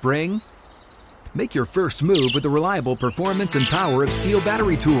on spring? Make your first move with the reliable performance and power of Steel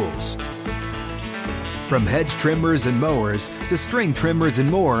battery tools. From hedge trimmers and mowers to string trimmers and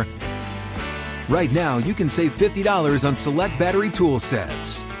more, right now you can save $50 on select battery tool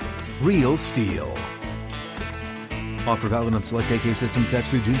sets. Real Steel. Offer valid on select AK system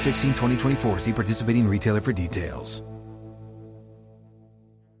sets through June 16, 2024. See participating retailer for details.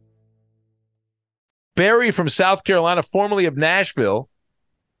 Barry from South Carolina, formerly of Nashville.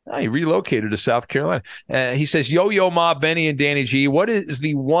 He relocated to South Carolina. He says, Yo Ma, Benny, and Danny G, what is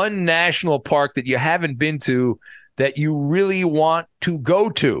the one national park that you haven't been to that you really want to go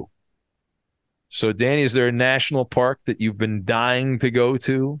to? So, Danny, is there a national park that you've been dying to go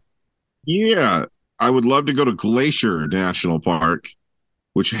to? Yeah, I would love to go to Glacier National Park,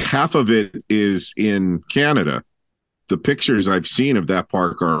 which half of it is in Canada. The pictures I've seen of that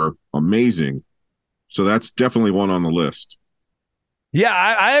park are amazing. So that's definitely one on the list. Yeah,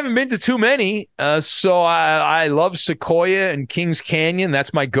 I haven't been to too many. So I love Sequoia and Kings Canyon.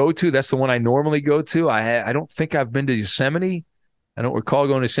 That's my go-to. That's the one I normally go to. I don't think I've been to Yosemite. I don't recall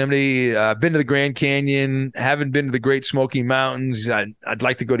going to Yosemite. I've been to the Grand Canyon. Haven't been to the Great Smoky Mountains. I'd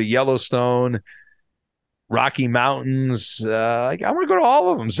like to go to Yellowstone, Rocky Mountains. I want to go to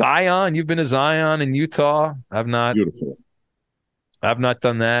all of them. Zion. You've been to Zion in Utah. I've not. Beautiful. I've not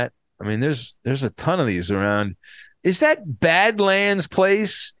done that. I mean, there's a ton of these around. Is that Badlands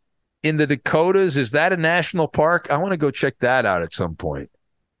place in the Dakotas? Is that a national park? I want to go check that out at some point.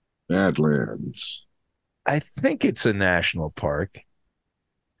 Badlands. I think it's a national park.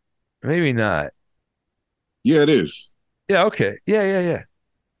 Maybe not. Yeah, it is. Yeah, okay. Yeah.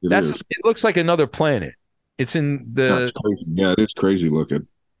 It looks like another planet. It's in the... Yeah, it is crazy looking.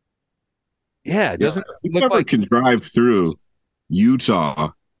 Yeah, it doesn't look like... can drive through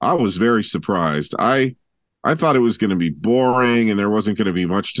Utah. I was very surprised. I thought it was going to be boring and there wasn't going to be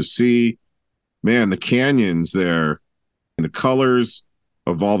much to see. Man, the canyons there and the colors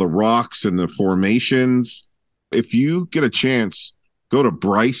of all the rocks and the formations. If you get a chance, go to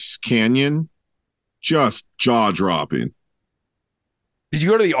Bryce Canyon. Just jaw-dropping. Did you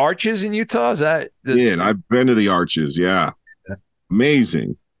go to the Arches in Utah? I've been to the Arches, yeah.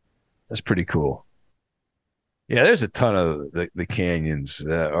 Amazing. That's pretty cool. Yeah, there's a ton of the canyons,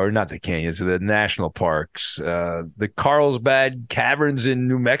 or not the canyons, the national parks. The Carlsbad Caverns in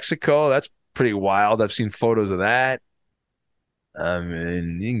New Mexico, that's pretty wild. I've seen photos of that.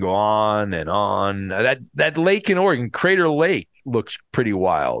 And you can go on and on. That lake in Oregon, Crater Lake, looks pretty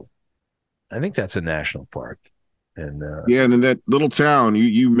wild. I think that's a national park. And and then that little town,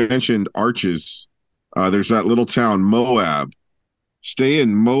 you mentioned Arches. There's that little town, Moab. Stay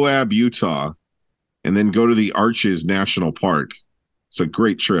in Moab, Utah. And then go to the Arches National Park. It's a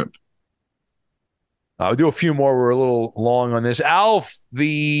great trip. I'll do a few more. We're a little long on this. Alf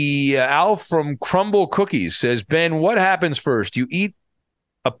from Crumble Cookies says, Ben, what happens first? You eat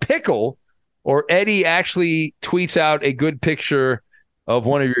a pickle or Eddie actually tweets out a good picture of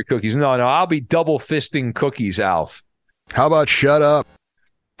one of your cookies? No, I'll be double fisting cookies, Alf. How about shut up?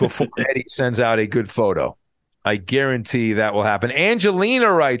 Before Eddie sends out a good photo. I guarantee that will happen.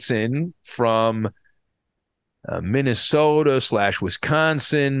 Angelina writes in from...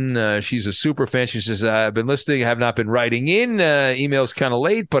 Minnesota/Wisconsin. She's a super fan. She says, I've been listening, have not been writing in. Email's kind of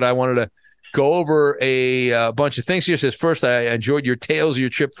late, but I wanted to go over a bunch of things here. Says, first, I enjoyed your tales of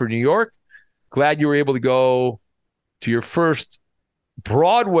your trip for New York. Glad you were able to go to your first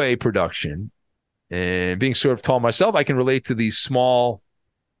Broadway production. And being sort of tall myself, I can relate to these small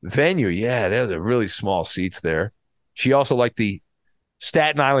venue. Yeah, there's a really small seats there. She also liked the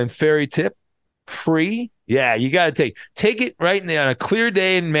Staten Island ferry tip. Free. Yeah, you got to take it right on a clear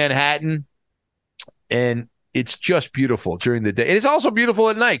day in Manhattan. And it's just beautiful during the day. And it's also beautiful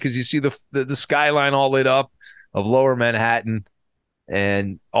at night because you see the skyline all lit up of lower Manhattan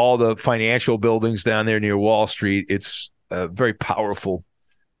and all the financial buildings down there near Wall Street. It's a very powerful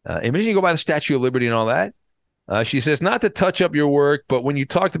image. You go by the Statue of Liberty and all that. She says, not to touch up your work, but when you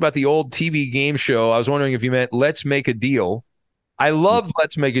talked about the old TV game show, I was wondering if you meant Let's Make a Deal. I love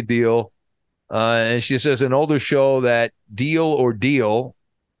Let's Make a Deal. And she says, an older show that Deal or Deal.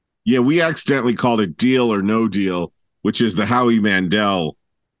 Yeah, we accidentally called it Deal or No Deal, which is the Howie Mandel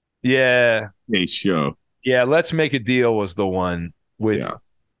case show. Yeah, Let's Make a Deal was the one with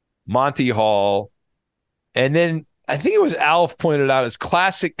Monty Hall. And then I think it was Alf pointed out as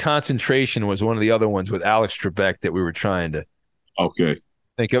Classic Concentration was one of the other ones with Alex Trebek that we were trying to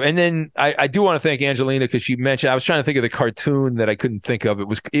think of. And then I do want to thank Angelina because she mentioned, I was trying to think of the cartoon that I couldn't think of.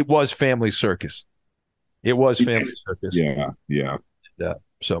 It was Family Circus. It was Family Circus. Yeah.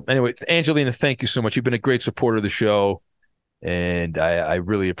 So anyway, Angelina, thank you so much. You've been a great supporter of the show. And I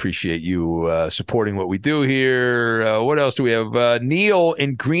really appreciate you supporting what we do here. What else do we have? Neil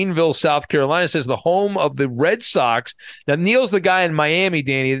in Greenville, South Carolina says the home of the Red Sox. Now, Neil's the guy in Miami,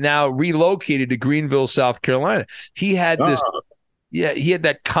 Danny, now relocated to Greenville, South Carolina. He had he had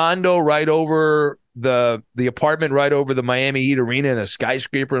that condo right over the apartment right over the Miami Heat Arena and a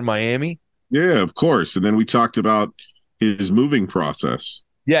skyscraper in Miami. Yeah, of course. And then we talked about his moving process.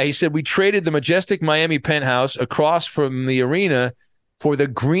 Yeah, he said we traded the majestic Miami penthouse across from the arena for the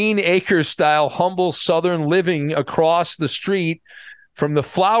Green Acres-style humble southern living across the street from the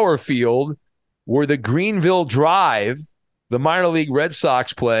flower field where the Greenville Drive, the minor league Red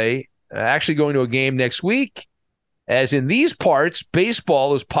Sox play, actually going to a game next week. As in these parts,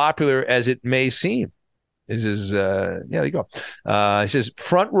 baseball is popular as it may seem. This is, there you go. He says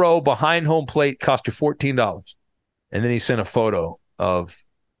front row behind home plate cost you $14. And then he sent a photo of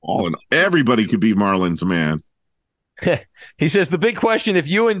and everybody could be Marlins man. He says the big question, if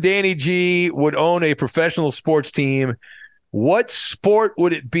you and Danny G would own a professional sports team, what sport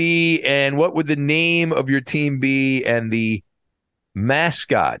would it be and what would the name of your team be and the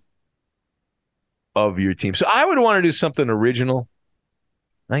mascot of your team? So I would want to do something original.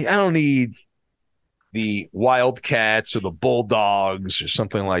 I don't need the Wildcats or the Bulldogs or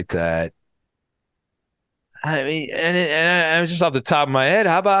something like that. I mean, and I was just off the top of my head.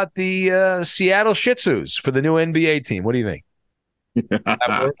 How about the Seattle Shih Tzus for the new NBA team? What do you think?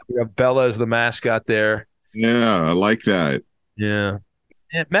 We have Bella as the mascot there. Yeah, I like that. Yeah.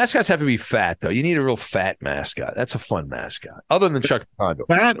 Mascots have to be fat, though. You need a real fat mascot. That's a fun mascot. Other than Chuck Tondo.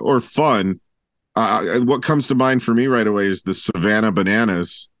 Fat or fun? What comes to mind for me right away is the Savannah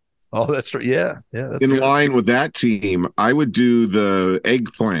Bananas. Oh, that's right. Yeah. That's in good. line with that team, I would do the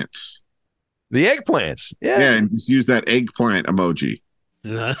eggplants. The eggplants. Yeah. Yeah, and just use that eggplant emoji.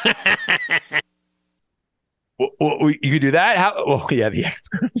 Well, you could do that. The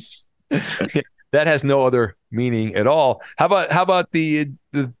eggplants. That has no other meaning at all. How about the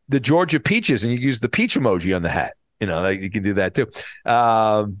Georgia peaches, and you use the peach emoji on the hat? You can do that too.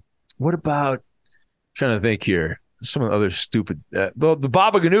 What about? I'm trying to think here. Some of the other stupid. The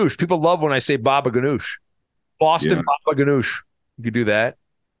Baba Ganoush. People love when I say Baba Ganoush. Boston Baba Ganoush. You could do that.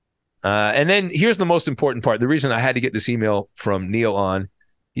 And then here's the most important part. The reason I had to get this email from Neil on,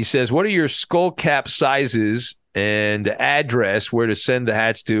 he says, what are your skull cap sizes and address where to send the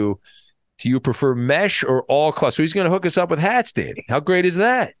hats to? Do you prefer mesh or all cloth? So he's going to hook us up with hats, Danny. How great is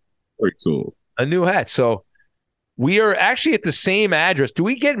that? Very cool. A new hat. So we are actually at the same address. Do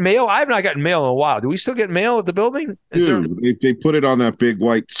we get mail? I have not gotten mail in a while. Do we still get mail at the building? They put it on that big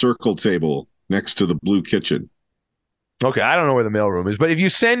white circle table next to the blue kitchen. Okay, I don't know where the mailroom is, but if you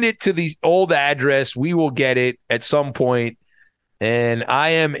send it to the old address, we will get it at some point. And I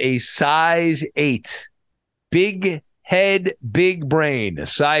am a size 8. Big head, big brain. A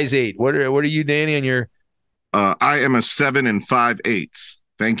size 8. What are you, Danny, on your? I am a 7 5/8.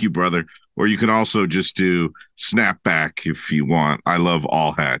 Thank you, brother. Or you can also just do snapback if you want. I love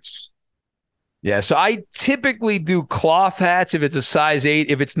all hats. Yeah, so I typically do cloth hats if it's a size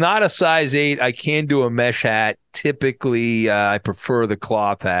 8. If it's not a size 8, I can do a mesh hat. Typically, I prefer the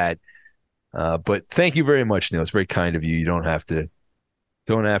cloth hat. But thank you very much, Neil. It's very kind of you. You don't have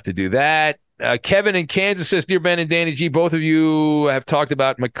to do that. Kevin in Kansas says, Dear Ben and Danny G, both of you have talked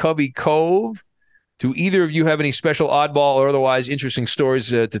about McCovey Cove. Do either of you have any special oddball or otherwise interesting stories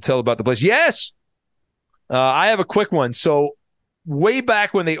to tell about the place? Yes. I have a quick one. So way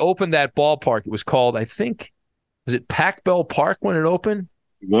back when they opened that ballpark, it was called, I think, was it Pac Bell Park when it opened?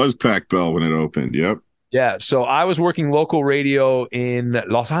 It was Pac Bell when it opened. Yep. Yeah. So I was working local radio in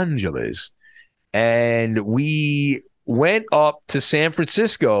Los Angeles, and we went up to San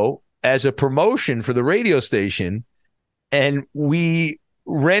Francisco as a promotion for the radio station, and we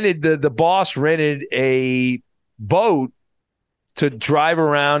rented the boss rented a boat to drive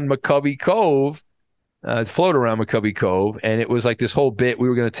around McCovey Cove, float around McCovey Cove, and it was like this whole bit. We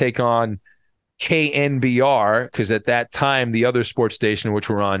were going to take on KNBR because at that time the other sports station which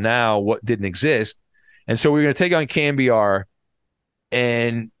we're on now didn't exist, and so we were going to take on KNBR,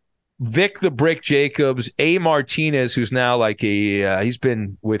 and Vic the Brick Jacobs, A. Martinez, who's now like he's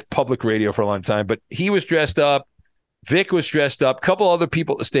been with public radio for a long time, but he was dressed up. Vic was dressed up. A couple other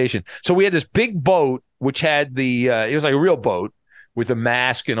people at the station. So we had this big boat which had it was like a real boat with a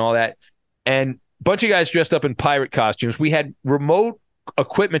mask and all that, and a bunch of guys dressed up in pirate costumes. We had remote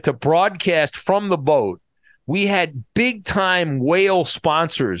equipment to broadcast from the boat. We had big time whale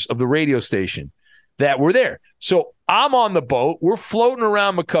sponsors of the radio station that were there. So I'm on the boat. We're floating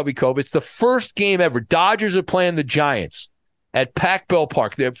around McCovey Cove. It's the first game ever. Dodgers are playing the Giants at Pac Bell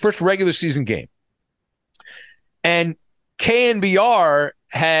Park, their first regular season game. And KNBR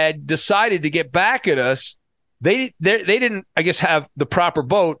had decided to get back at us. They didn't, I guess, have the proper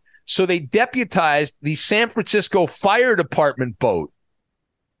boat, so they deputized the San Francisco Fire Department boat.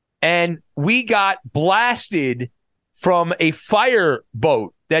 And we got blasted from a fire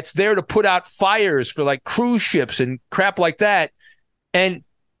boat that's there to put out fires for like cruise ships and crap like that. And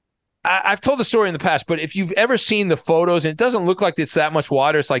I've told the story in the past, but if you've ever seen the photos, and it doesn't look like it's that much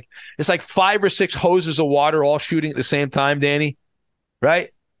water, it's like 5 or 6 hoses of water all shooting at the same time, Danny, right?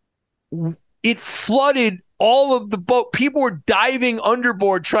 It flooded all of the boat. People were diving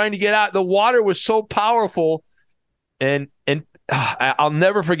underboard trying to get out. The water was so powerful. And I'll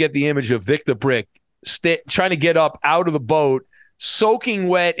never forget the image of Vic the Brick trying to get up out of the boat, soaking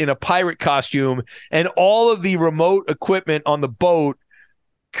wet in a pirate costume, and all of the remote equipment on the boat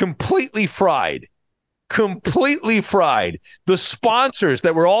completely fried. The sponsors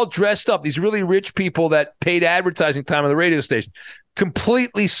that were all dressed up, these really rich people that paid advertising time on the radio station,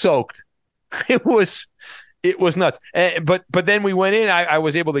 completely soaked. It was nuts. But then we went in. I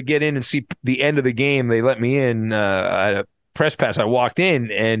was able to get in and see the end of the game. They let me in at a press pass. I walked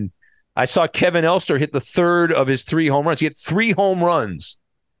in and I saw Kevin Elster hit the third of his 3 home runs. He had 3 home runs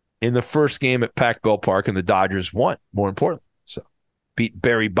in the first game at Pac Bell Park, and the Dodgers won, more importantly. So beat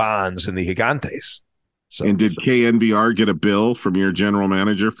Barry Bonds and the Gigantes. So, and did KNBR get a bill from your general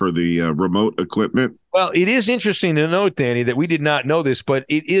manager for the remote equipment? Well, it is interesting to note, Danny, that we did not know this, but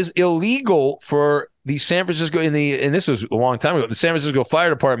it is illegal for the San Francisco, and this was a long time ago, the San Francisco Fire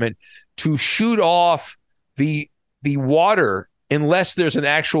Department to shoot off the water unless there's an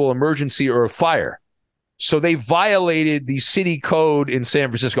actual emergency or a fire. So they violated the city code in San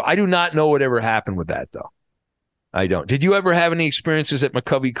Francisco. I do not know whatever happened with that, though. I don't. Did you ever have any experiences at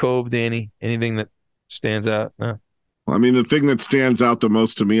McCovey Cove, Danny? Anything that stands out? No. I mean, the thing that stands out the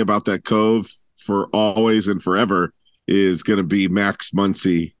most to me about that cove for always and forever is going to be Max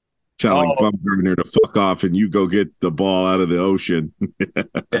Muncy telling Bumgarner to fuck off and you go get the ball out of the ocean.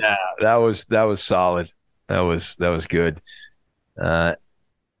 Yeah, that was solid. That was good.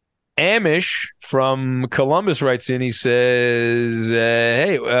 Amish from Columbus writes in. He says,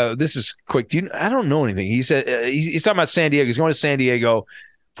 "Hey, this is quick. I don't know anything." He said he's talking about San Diego. He's going to San Diego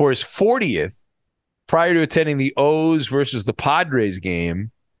for his 40th. Prior to attending the O's versus the Padres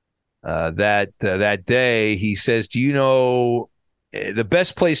game that day, he says, "Do you know the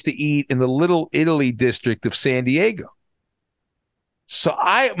best place to eat in the Little Italy district of San Diego?" So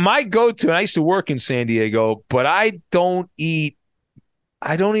my go-to, and I used to work in San Diego, but I don't eat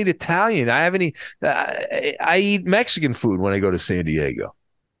Italian. I eat Mexican food when I go to San Diego.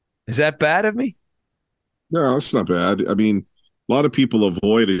 Is that bad of me? No, it's not bad. I mean, a lot of people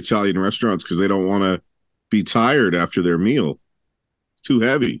avoid Italian restaurants because they don't want to be tired after their meal. It's too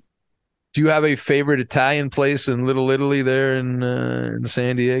heavy. Do you have a favorite Italian place in Little Italy there in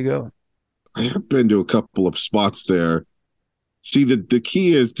San Diego? I have been to a couple of spots there. See, the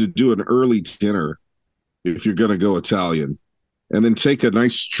key is to do an early dinner if you're going to go Italian, and then take a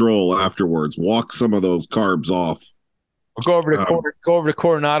nice stroll afterwards. Walk some of those carbs off. Go over to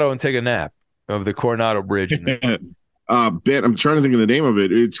Coronado and take a nap over the Coronado Bridge. Ben, I'm trying to think of the name of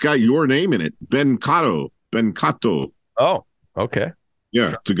it. It's got your name in it. Bencato. Oh, okay.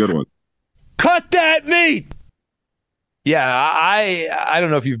 Yeah, it's a good one. Cut that meat. Yeah, I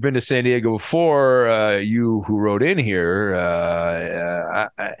don't know if you've been to San Diego before, you who wrote in here,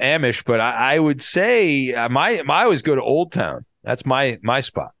 Amish, but I would say I always go to Old Town That's my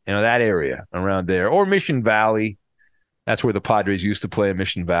spot, that area around there. Or Mission Valley. That's where the Padres used to play in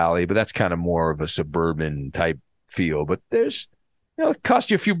Mission Valley, but that's kind of more of a suburban type feel. But there's, it costs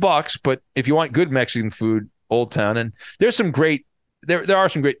you a few bucks, but if you want good Mexican food, Old Town. And there's some great, there are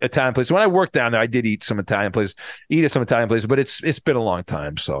some great Italian places. When I worked down there, I did eat at some Italian places, but it's been a long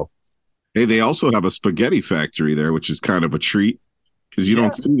time. So, hey, they also have a spaghetti factory there, which is kind of a treat because you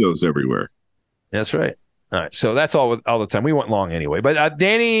don't see those everywhere. That's right. All right, so that's all the time. We went long anyway. But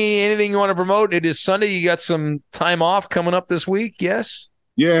Danny, anything you want to promote? It is Sunday. You got some time off coming up this week, yes?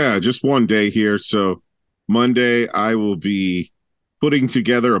 Yeah, just one day here. So Monday, I will be putting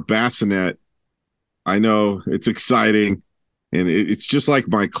together a bassinet. I know it's exciting, and it's just like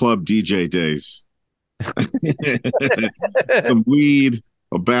my club DJ days. Some weed,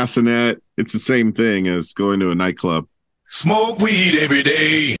 a bassinet. It's the same thing as going to a nightclub. Smoke weed every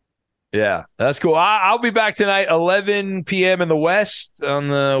day. Yeah, that's cool. I'll be back tonight, 11 p.m. in the West, on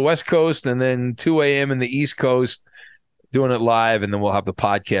the West Coast, and then 2 a.m. in the East Coast, doing it live, and then we'll have the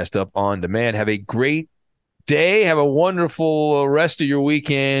podcast up on demand. Have a great day. Have a wonderful rest of your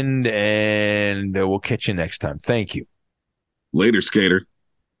weekend, and we'll catch you next time. Thank you. Later, skater.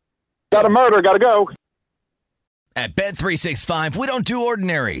 Got a murder. Got to go. At Bet365, we don't do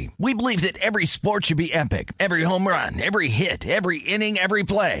ordinary. We believe that every sport should be epic. Every home run, every hit, every inning, every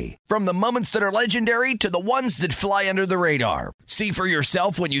play. From the moments that are legendary to the ones that fly under the radar. See for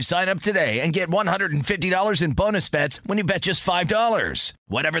yourself when you sign up today and get $150 in bonus bets when you bet just $5.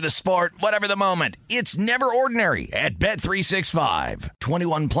 Whatever the sport, whatever the moment, it's never ordinary at Bet365.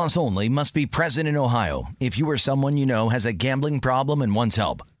 21 plus only. Must be present in Ohio. If you or someone you know has a gambling problem and wants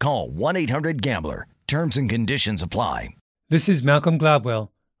help, call 1-800-GAMBLER. Terms and conditions apply. This is Malcolm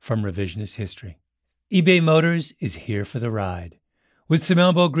Gladwell from Revisionist History. eBay Motors is here for the ride. With some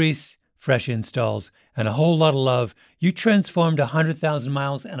elbow grease, fresh installs, and a whole lot of love, you transformed 100,000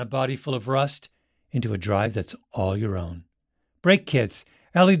 miles and a body full of rust into a drive that's all your own. Brake kits,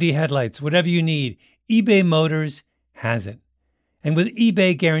 LED headlights, whatever you need, eBay Motors has it. And with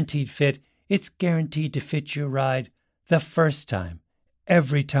eBay Guaranteed Fit, it's guaranteed to fit your ride the first time,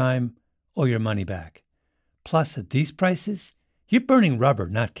 every time, or your money back. Plus, at these prices, you're burning rubber,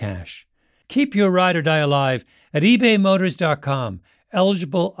 not cash. Keep your ride or die alive at ebaymotors.com.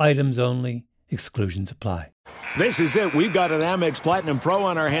 Eligible items only. Exclusions apply. This is it. We've got an Amex Platinum Pro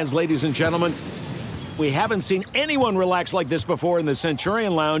on our hands, ladies and gentlemen. We haven't seen anyone relax like this before in the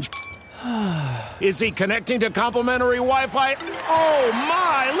Centurion Lounge. Is he connecting to complimentary Wi-Fi? Oh,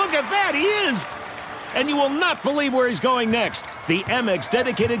 my! Look at that! He is! And you will not believe where he's going next. The Amex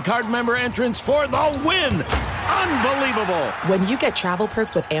dedicated card member entrance for the win. Unbelievable. When you get travel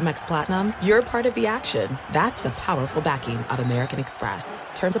perks with Amex Platinum, you're part of the action. That's the powerful backing of American Express.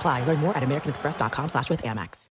 Terms apply. Learn more at americanexpress.com/withAmex.